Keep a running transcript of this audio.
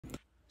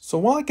So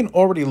while I can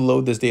already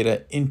load this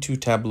data into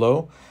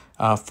Tableau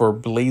for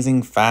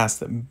blazing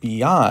fast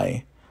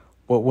BI,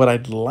 what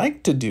I'd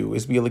like to do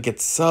is be able to get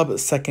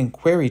sub-second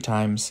query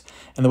times.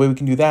 And the way we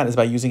can do that is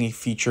by using a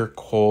feature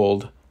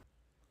called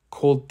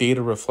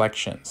data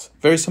reflections.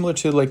 Very similar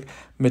to like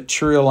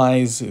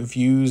materialize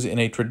views in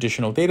a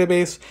traditional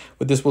database.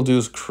 What this will do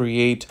is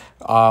create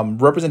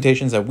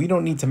representations that we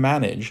don't need to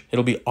manage.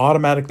 It'll be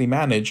automatically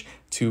managed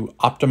to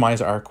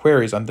optimize our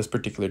queries on this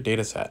particular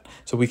data set.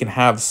 So we can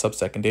have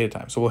sub-second data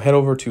time. So we'll head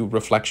over to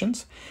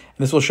reflections,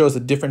 and this will show us the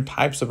different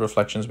types of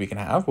reflections we can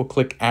have. We'll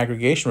click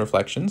aggregation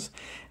reflections,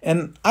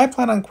 and I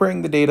plan on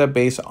querying the data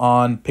based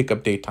on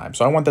pickup date time.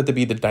 So I want that to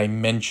be the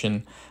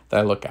dimension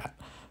that I look at.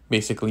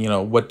 Basically,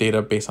 what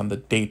data based on the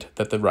date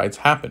that the rides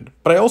happened.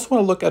 But I also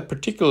want to look at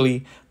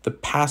particularly the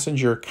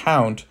passenger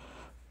count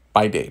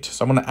by date.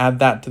 So I'm going to add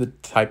that to the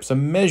types of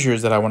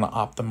measures that I want to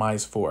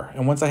optimize for.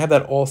 And once I have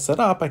that all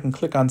set up, I can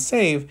click on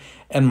save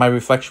and my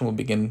reflection will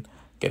begin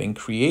getting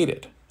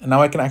created. And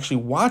now I can actually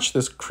watch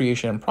this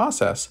creation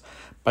process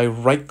by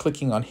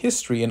right-clicking on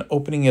history and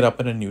opening it up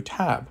in a new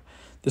tab.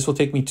 This will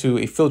take me to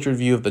a filtered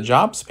view of the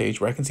jobs page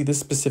where I can see this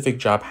specific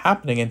job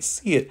happening and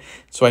see it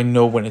so I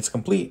know when it's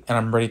complete and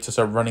I'm ready to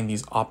start running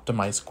these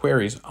optimized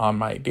queries on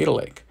my data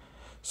lake.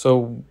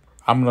 So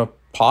I'm going to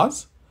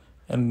pause,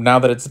 and now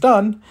that it's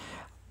done,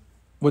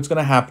 what's going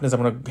to happen is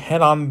I'm going to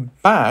head on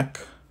back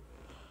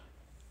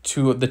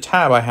to the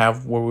tab I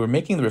have where we're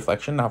making the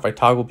reflection. Now if I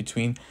toggle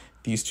between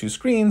these two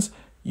screens,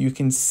 you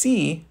can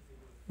see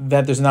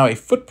that there's now a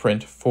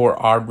footprint for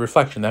our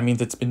reflection. That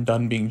means it's been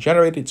done being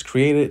generated, it's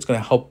created, it's going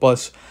to help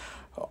us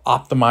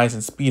optimize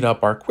and speed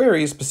up our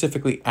queries,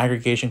 specifically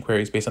aggregation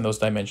queries based on those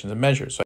dimensions and measures. So